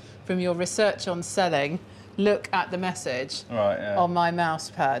deviate from your research on selling, look at the message on my mouse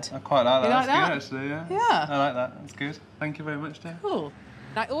pad. I quite like that. You like That's that? good, actually, yeah. Yeah. I like that. That's good. Thank you very much, Dave. Cool.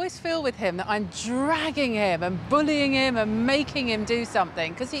 I always feel with him that I'm dragging him and bullying him and making him do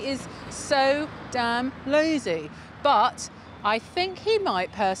something because he is so damn lazy. But I think he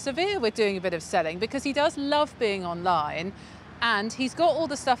might persevere with doing a bit of selling because he does love being online and he's got all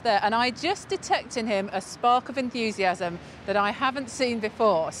the stuff there, and I just detect in him a spark of enthusiasm that I haven't seen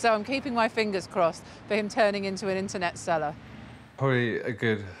before. So I'm keeping my fingers crossed for him turning into an internet seller. Probably a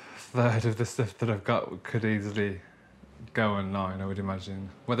good third of the stuff that I've got could easily go online, I would imagine.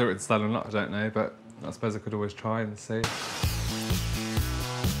 Whether it's sell or not, I don't know, but I suppose I could always try and see.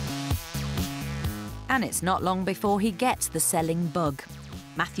 And it's not long before he gets the selling bug.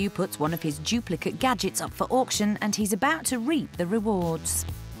 Matthew puts one of his duplicate gadgets up for auction and he's about to reap the rewards.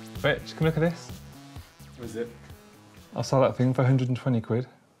 Rich, come look at this. What is it? I saw that thing for 120 quid.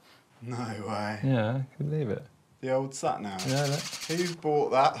 No way. Yeah, can you believe it? The old sat nav? Yeah, look. Who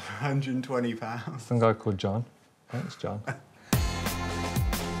bought that for £120? Some guy called John. Thanks, John.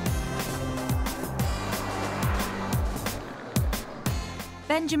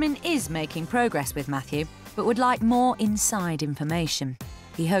 Benjamin is making progress with Matthew, but would like more inside information.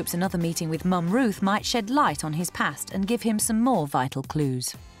 He hopes another meeting with Mum Ruth might shed light on his past and give him some more vital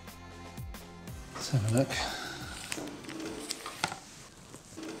clues. Let's have a look.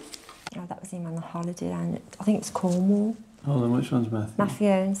 Oh, that was him on the holiday, and I think it's Cornwall. Hold on, which one's Matthew? Matthew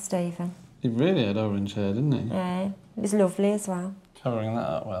and Stephen. He really had orange hair, didn't he? Yeah, it was lovely as well. Covering that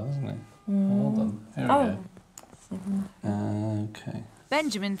up well, isn't he? Hold on. Here we go. OK.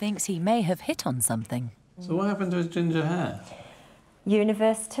 Benjamin thinks he may have hit on something. So what happened to his ginger hair?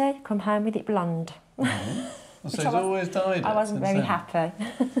 University, come home with it blonde. So he's always dyed it I wasn't since very then?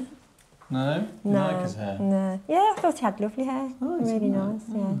 happy. No? You like his hair? No. Yeah, I thought he had lovely hair. Really nice,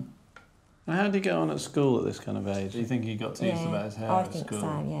 yeah. And how did he get on at school at this kind of age? Do you think he got teased about his hair I at think school?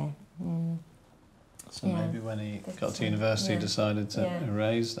 so, yeah. So maybe when he got to university, decided to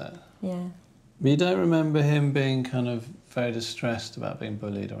erase that. Yeah. But you don't remember him being kind of very distressed about being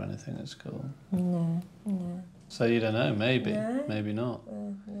bullied or anything at school? No. So you don't know, maybe, maybe not.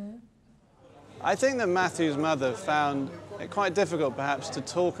 I think that Matthew's mother found it quite difficult perhaps to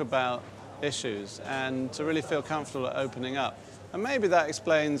talk about issues and to really feel comfortable at opening up. And maybe that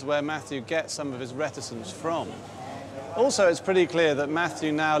explains where Matthew gets some of his reticence from. Also, it's pretty clear that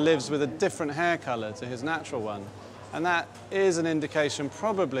Matthew now lives with a different hair colour to his natural one. And that is an indication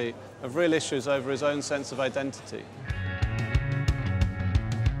probably of real issues over his own sense of identity.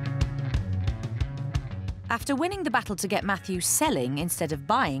 After winning the battle to get Matthew selling instead of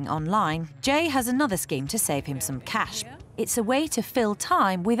buying online, Jay has another scheme to save him some cash. It's a way to fill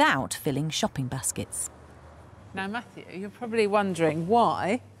time without filling shopping baskets. Now, Matthew, you're probably wondering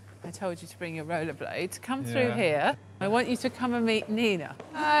why I told you to bring your rollerblades. Come through here. I want you to come and meet Nina.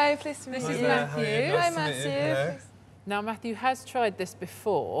 Hi, pleased to meet you. This is Matthew. Hi, Matthew. Now, Matthew has tried this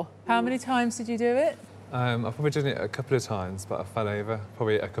before. How many times did you do it? I've probably done it a couple of times, but I fell over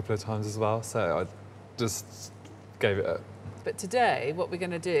probably a couple of times as well, so I just gave it up. But today, what we're going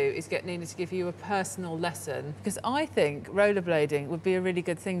to do is get Nina to give you a personal lesson, because I think rollerblading would be a really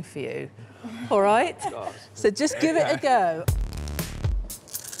good thing for you. All right? God. So just give it a go.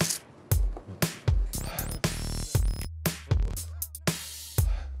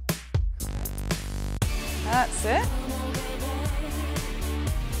 That's it.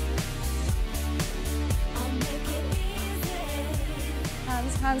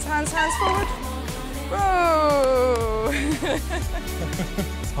 Hands forward. Whoa!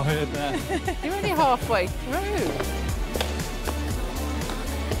 Tired there. You're only halfway through.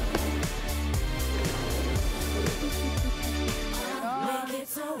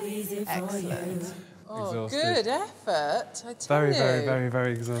 Excellent. Oh, good effort, I tell you.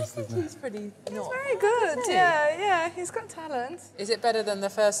 Very exhausted. He's pretty not. Very good. Yeah, he's got talent. Is it better than the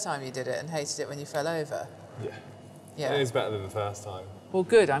first time you did it and hated it when you fell over? Yeah. It is better than the first time. Well,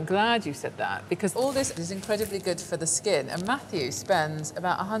 good. I'm glad you said that, because all this is incredibly good for the skin. And Matthew spends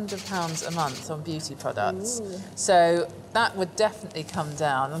about £100 a month on beauty products. Ooh. So that would definitely come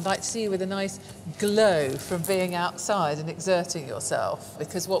down. I'd like to see you with a nice glow from being outside and exerting yourself,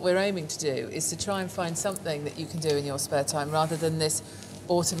 because what we're aiming to do is to try and find something that you can do in your spare time rather than this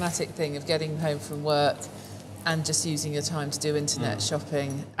automatic thing of getting home from work and just using your time to do internet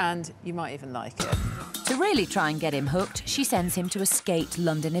shopping. And you might even like it. To really try and get him hooked, she sends him to a Skate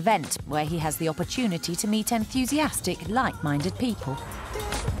London event where he has the opportunity to meet enthusiastic, like-minded people.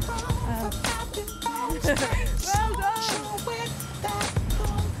 Well done!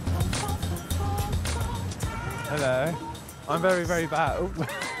 Hello. I'm very bad.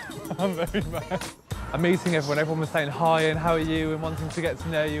 I'm very bad. I'm meeting everyone. Everyone was saying hi and how are you and wanting to get to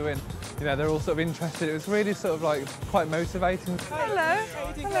know you, and you know, they're all sort of interested. It was really sort of like quite motivating. Hello.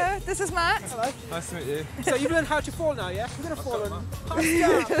 Hello. This is Matt. Hello. Nice to meet you. So you've learned how to fall now, yeah? You're gonna fall and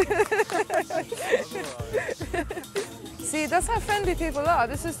See, that's how friendly people are.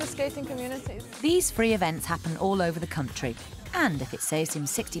 This is the skating community. These free events happen all over the country. And if it saves him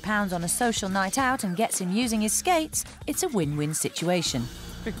 £60 on a social night out and gets him using his skates, it's a win-win situation.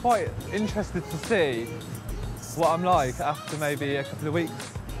 I'd be quite interested to see what I'm like after maybe a couple of weeks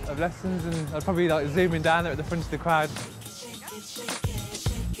of lessons, and I'd probably like zooming down there at the front of the crowd.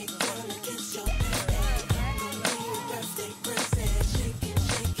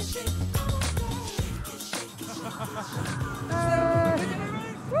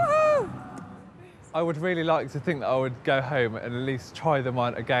 I would really like to think that I would go home and at least try them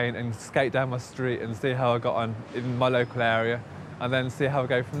on again and skate down my street and see how I got on in my local area, and then see how I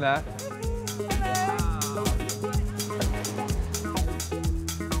go from there.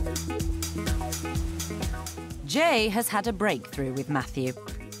 Jay has had a breakthrough with Matthew,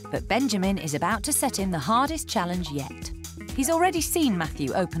 but Benjamin is about to set him the hardest challenge yet. He's already seen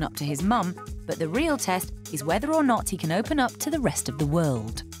Matthew open up to his mum, but the real test is whether or not he can open up to the rest of the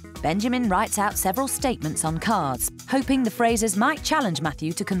world. Benjamin writes out several statements on cards, hoping the phrases might challenge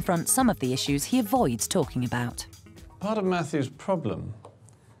Matthew to confront some of the issues he avoids talking about. Part of Matthew's problem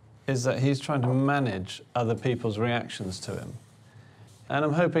is that he's trying to manage other people's reactions to him. And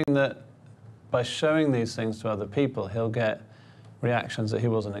I'm hoping that by showing these things to other people, he'll get reactions that he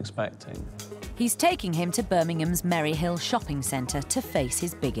wasn't expecting. He's taking him to Birmingham's Merry Hill shopping centre to face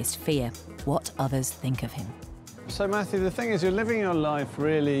his biggest fear, what others think of him. So, Matthew, the thing is, you're living your life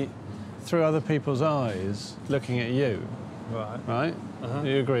really through other people's eyes, looking at you. Right? Do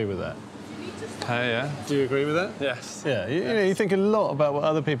you agree with that? Okay, yeah. Do you agree with that? Yes. Yeah, you know, you think a lot about what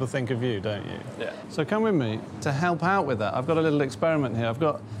other people think of you, don't you? Yeah. So come with me to help out with that. I've got a little experiment here. I've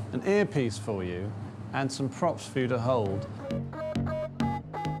got an earpiece for you and some props for you to hold.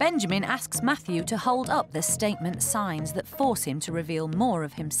 Benjamin asks Matthew to hold up the statement signs that force him to reveal more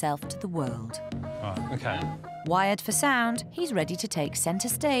of himself to the world. Right, okay. Wired for sound, he's ready to take centre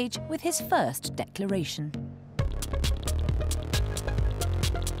stage with his first declaration.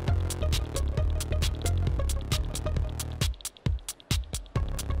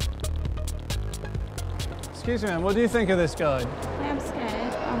 Excuse me, man, what do you think of this guy? I'm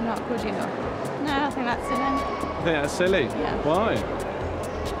scared. I'm not good enough. No, I think that's silly. You think that's silly? Yeah. Why?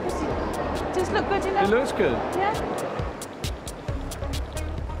 Does it look good enough? It looks good. Yeah.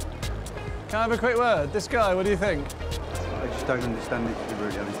 Can I have a quick word? This guy, what do you think? I just don't understand it, to be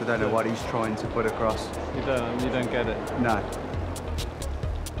really honest. I don't know what he's trying to put across. You don't get it? No.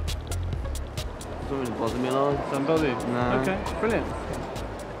 Doesn't really bother me long. Doesn't bother you? No. OK, brilliant.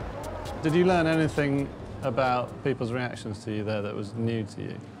 Did you learn anything about people's reactions to you there that was new to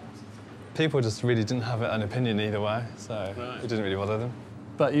you? People just really didn't have an opinion either way, so it didn't really bother them.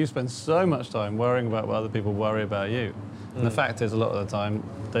 But you spend so much time worrying about what other people worry about you. And the fact is, a lot of the time,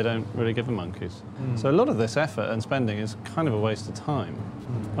 they don't really give a monkeys. So a lot of this effort and spending is kind of a waste of time.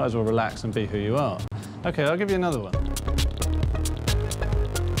 Might as well relax and be who you are. OK, I'll give you another one.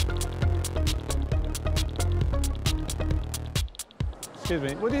 Excuse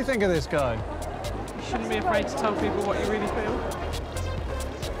me, what do you think of this guy? You shouldn't be afraid to tell people what you really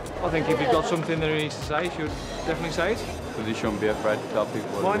feel. I think if you've got something that he needs to say, you should definitely say it. But he shouldn't be afraid to tell people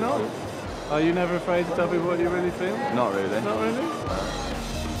what Why he not? feels. Are you never afraid to tell people what you really feel? Not really. Not really?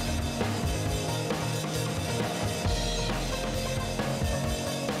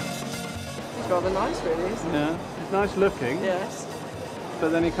 He's rather nice, really, isn't he? Yeah. He's nice looking. Yes. But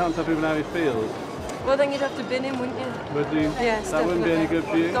then he can't tell people how he feels. Well, then you'd have to bin him, wouldn't you? Would you? Yes, That wouldn't be any good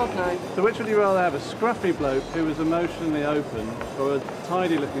for you? God, no. So which would you rather have, a scruffy bloke who was emotionally open or a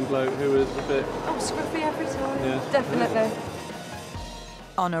tidy-looking bloke who was a bit... Oh, scruffy every time. Yeah. Definitely.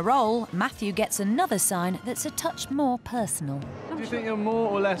 On a roll, Matthew gets another sign that's a touch more personal. Do you think you're more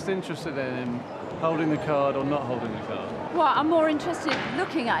or less interested in him holding the card or not holding the card? Well, I'm more interested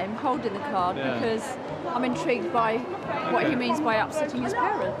looking at him holding the card Yeah. because I'm intrigued by what he means by upsetting his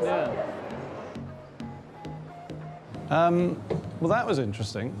parents. Yeah. Well, that was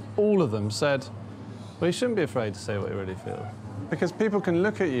interesting. All of them said, well, you shouldn't be afraid to say what you really feel. Because people can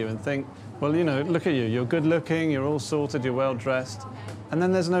look at you and think, well, you know, look at you, you're good looking, you're all sorted, you're well dressed, and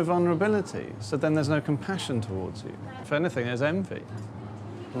then there's no vulnerability, so then there's no compassion towards you. If anything, there's envy.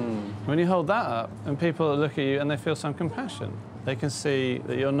 When you hold that up and people look at you and they feel some compassion, they can see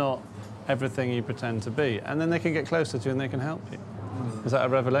that you're not everything you pretend to be, and then they can get closer to you and they can help you. Is that a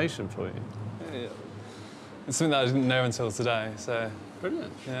revelation for you? Yeah. It's something that I didn't know until today, so...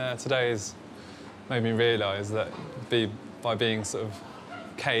 Brilliant. Yeah, today has made me realise that by being sort of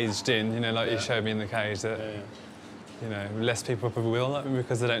caged in, you know, like you showed me in the cage, that, you know, less people probably will like me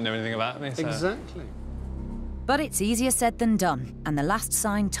because they don't know anything about me, so... Exactly. But it's easier said than done, and the last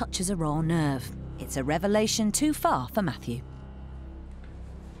sign touches a raw nerve. It's a revelation too far for Matthew.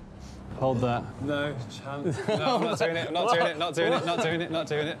 Hold that. No chance. No, I'm not doing it, I'm not doing it, not doing it, not doing it, not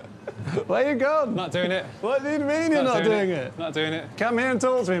doing it. Where you gone? Not doing it. What do you mean you're not doing it? Not doing it. Come here and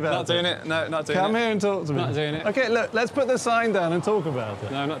talk to me about it. Not doing it. No, not doing it. Come here and talk to me. Not doing it. OK, look, let's put the sign down and talk about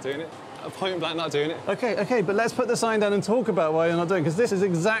it. No, I'm not doing it. Point blank, not doing it. OK, but let's put the sign down and talk about why you're not doing it, because this is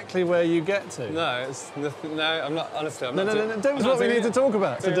exactly where you get to. No, it's nothing. No, I'm not, honestly, I'm not doing it. That's what we need to talk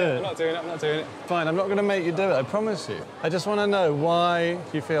about to do it. I'm not doing it, I'm not doing it. Fine, I'm not going to make you do it, I promise you. I just want to know why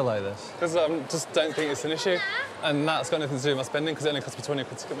you feel like this. Because I just don't think it's an issue, and that's got nothing to do with my spending, because it only cost me 20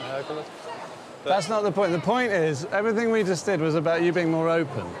 quid to get my hair coloured. That's not the point. The point is, everything we just did was about you being more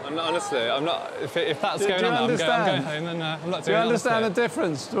open. I'm not, honestly, I'm not. If that's going on, I'm going home, then I'm not doing it. Do you understand the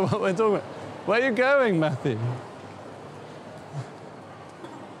difference to what we're talking about? Where are you going, Matthew?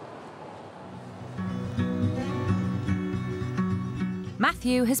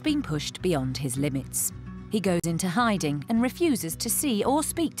 Matthew has been pushed beyond his limits. He goes into hiding and refuses to see or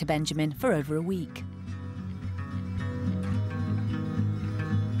speak to Benjamin for over a week.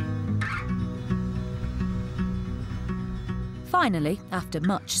 Finally, after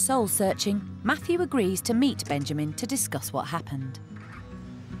much soul-searching, Matthew agrees to meet Benjamin to discuss what happened.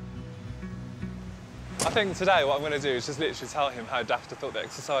 I think today what I'm going to do is just literally tell him how daft I thought the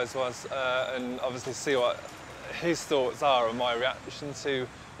exercise was, and obviously see what his thoughts are on my reaction to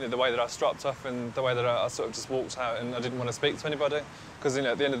the way that I stropped off and the way that I sort of just walked out and I didn't want to speak to anybody, because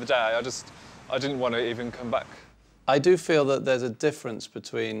at the end of the day I didn't want to even come back. I do feel that there's a difference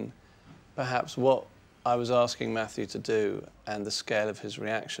between perhaps what I was asking Matthew to do and the scale of his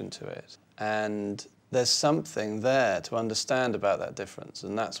reaction to it. And there's something there to understand about that difference,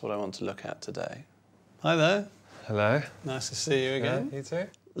 and that's what I want to look at today. Hi there. Hello. Nice to see you again. Yeah, you too.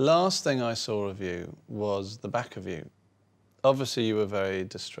 Last thing I saw of you was the back of you. Obviously, you were very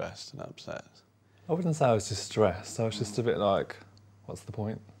distressed and upset. I wouldn't say I was distressed. I was just a bit like, what's the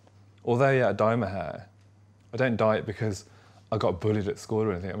point? Although, yeah, I dye my hair, I don't dye it because I got bullied at school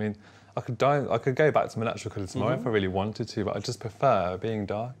or anything. I mean, I could go back to my natural colour tomorrow if I really wanted to, but I just prefer being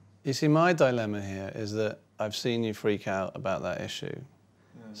dark. You see, my dilemma here is that I've seen you freak out about that issue.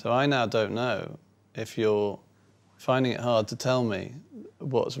 Yeah. So I now don't know if you're finding it hard to tell me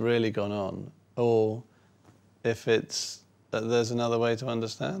what's really gone on, or if it's that there's another way to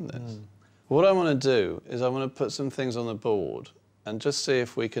understand this. What I want to do is I want to put some things on the board and just see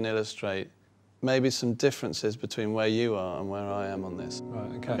if we can illustrate maybe some differences between where you are and where I am on this.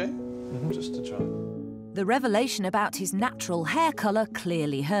 Right, okay. Okay? Just to try. The revelation about his natural hair colour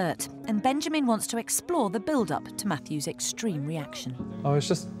clearly hurt, and Benjamin wants to explore the build-up to Matthew's extreme reaction. I was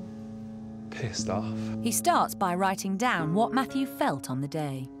just pissed off. He starts by writing down what Matthew felt on the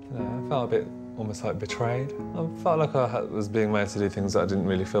day. I felt a bit almost like betrayed. I felt like I was being made to do things that I didn't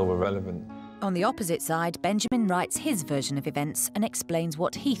really feel were relevant. On the opposite side, Benjamin writes his version of events and explains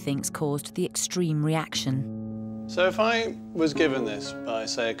what he thinks caused the extreme reaction. So if I was given this by,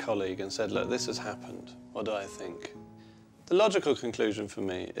 say, a colleague and said, look, this has happened, what do I think? The logical conclusion for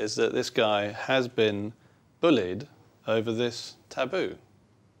me is that this guy has been bullied over this taboo.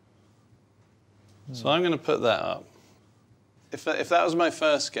 So I'm going to put that up. If that was my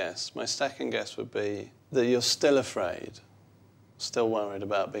first guess, my second guess would be that you're still afraid, still worried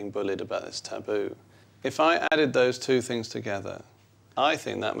about being bullied about this taboo. If I added those two things together, I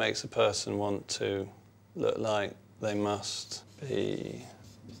think that makes a person want to look like they must be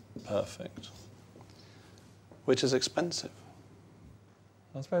perfect, which is expensive.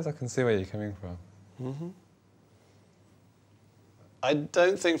 I suppose I can see where you're coming from. Mm-hmm. I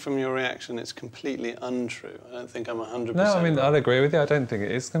don't think from your reaction it's completely untrue. I don't think I'm 100%. No, I mean, right. I'd agree with you. I don't think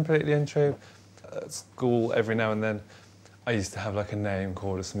it is completely untrue. At school, every now and then, I used to have like a name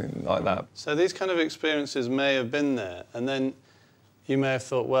called or something like that. So these kind of experiences may have been there, and then you may have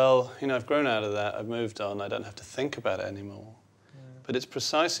thought, well, you know, I've grown out of that, I've moved on, I don't have to think about it anymore. Yeah. But it's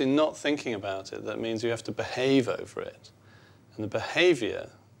precisely not thinking about it that means you have to behave over it. And the behaviour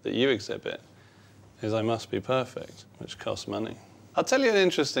that you exhibit is I must be perfect, which costs money. I'll tell you an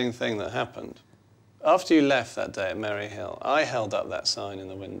interesting thing that happened. After you left that day at Merry Hill, I held up that sign in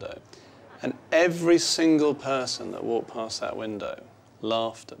the window, and every single person that walked past that window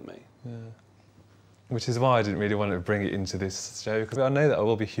laughed at me. Yeah. Which is why I didn't really want to bring it into this show, because I know that I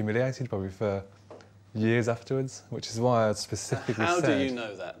will be humiliated probably for years afterwards, which is why I specifically said... How do you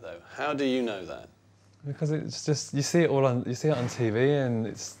know that, though? How do you know that? Because it's just, you see it on TV and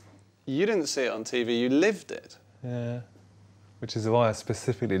it's... You didn't see it on TV, you lived it. Yeah. Which is why I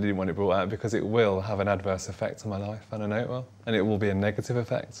specifically didn't want it brought out, because it will have an adverse effect on my life, and I know it will, and it will be a negative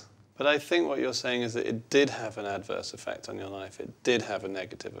effect. But I think what you're saying is that it did have an adverse effect on your life, it did have a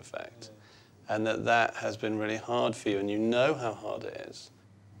negative effect, and that has been really hard for you, and you know how hard it is.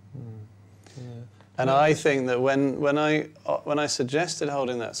 Yeah. And I think that when I suggested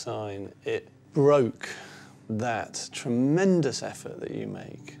holding that sign, it broke that tremendous effort that you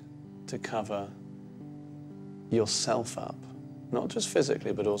make to cover yourself up. Not just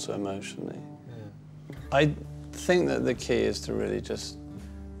physically, but also emotionally. Yeah. I think that the key is to really just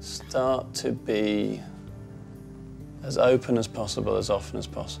start to be as open as possible, as often as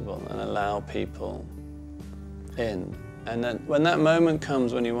possible, and allow people in. And then when that moment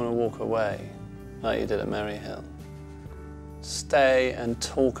comes when you want to walk away, like you did at Merry Hill, stay and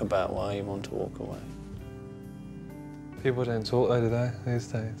talk about why you want to walk away. People don't talk though, do they, these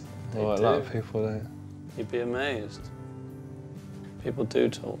days? Or a lot of people don't. You'd be amazed. People do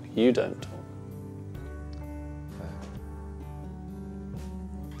talk, you don't talk.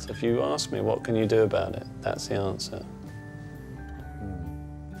 So if you ask me, what can you do about it? That's the answer.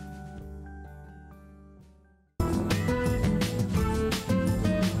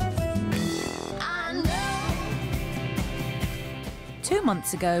 2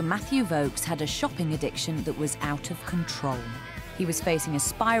 months ago, Matthew Vokes had a shopping addiction that was out of control. He was facing a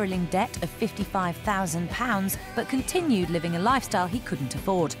spiralling debt of £55,000, but continued living a lifestyle he couldn't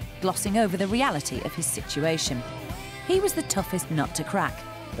afford, glossing over the reality of his situation. He was the toughest nut to crack,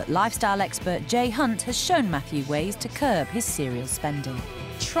 but lifestyle expert Jay Hunt has shown Matthew ways to curb his serial spending.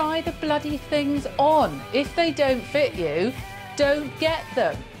 Try the bloody things on. If they don't fit you, don't get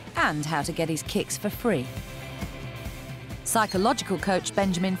them. And how to get his kicks for free. Psychological coach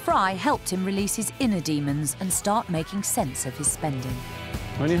Benjamin Fry helped him release his inner demons and start making sense of his spending.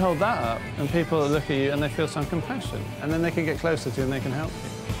 When you hold that up and people look at you and they feel some compassion, and then they can get closer to you and they can help you.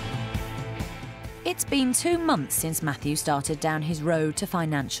 It's been 2 months since Matthew started down his road to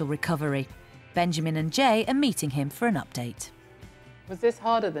financial recovery. Benjamin and Jay are meeting him for an update. Was this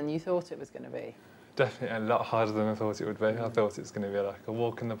harder than you thought it was going to be? Definitely a lot harder than I thought it would be. I thought it was going to be like a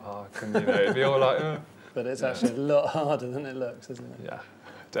walk in the park and, you know, it'd be all like... But it's actually a lot harder than it looks, isn't it? Yeah,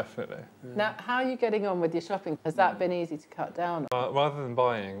 definitely. Yeah. Now, how are you getting on with your shopping? Has that been easy to cut down on? Rather than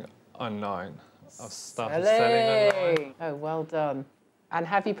buying online, I've started selling online. Oh, well done. And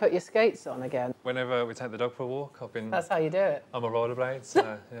have you put your skates on again? Whenever we take the dog for a walk, That's how you do it. I'm a rollerblade,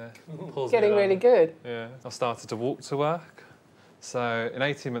 so yeah. Getting really good. Yeah. I've started to walk to work, So in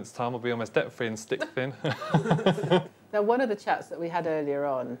 18 months' time, I'll be almost debt-free and stick-thin. Now, one of the chats that we had earlier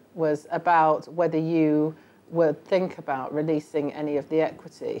on was about whether you would think about releasing any of the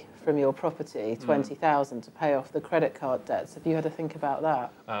equity from your property, 20,000, to pay off the credit card debts. Have you had to think about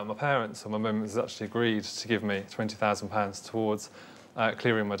that? My parents, or my mum, has actually agreed to give me £20,000 towards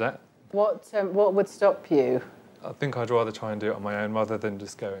clearing my debt. What would stop you? I think I'd rather try and do it on my own rather than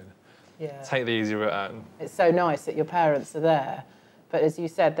just go in. Yeah. Take the easy route out. It's so nice that your parents are there, but as you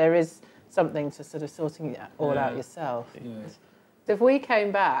said, there is something to sort of sorting it all out yourself. Yes. If we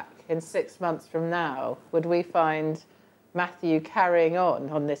came back in 6 months from now, would we find Matthew carrying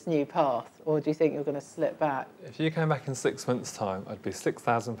on this new path, or do you think you're going to slip back? If you came back in 6 months' time, I'd be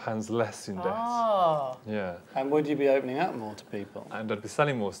 £6,000 less in debt. Oh. Yeah. And would you be opening up more to people? And I'd be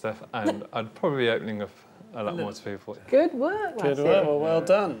selling more stuff, and I'd probably be opening up a lot more to people. Good work, Matthew. Good work, well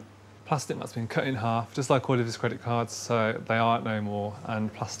done. Plastic mat's been cut in half, just like all of his credit cards, so they are no more,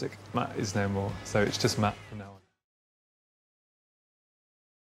 and plastic mat is no more, so it's just mat from now on.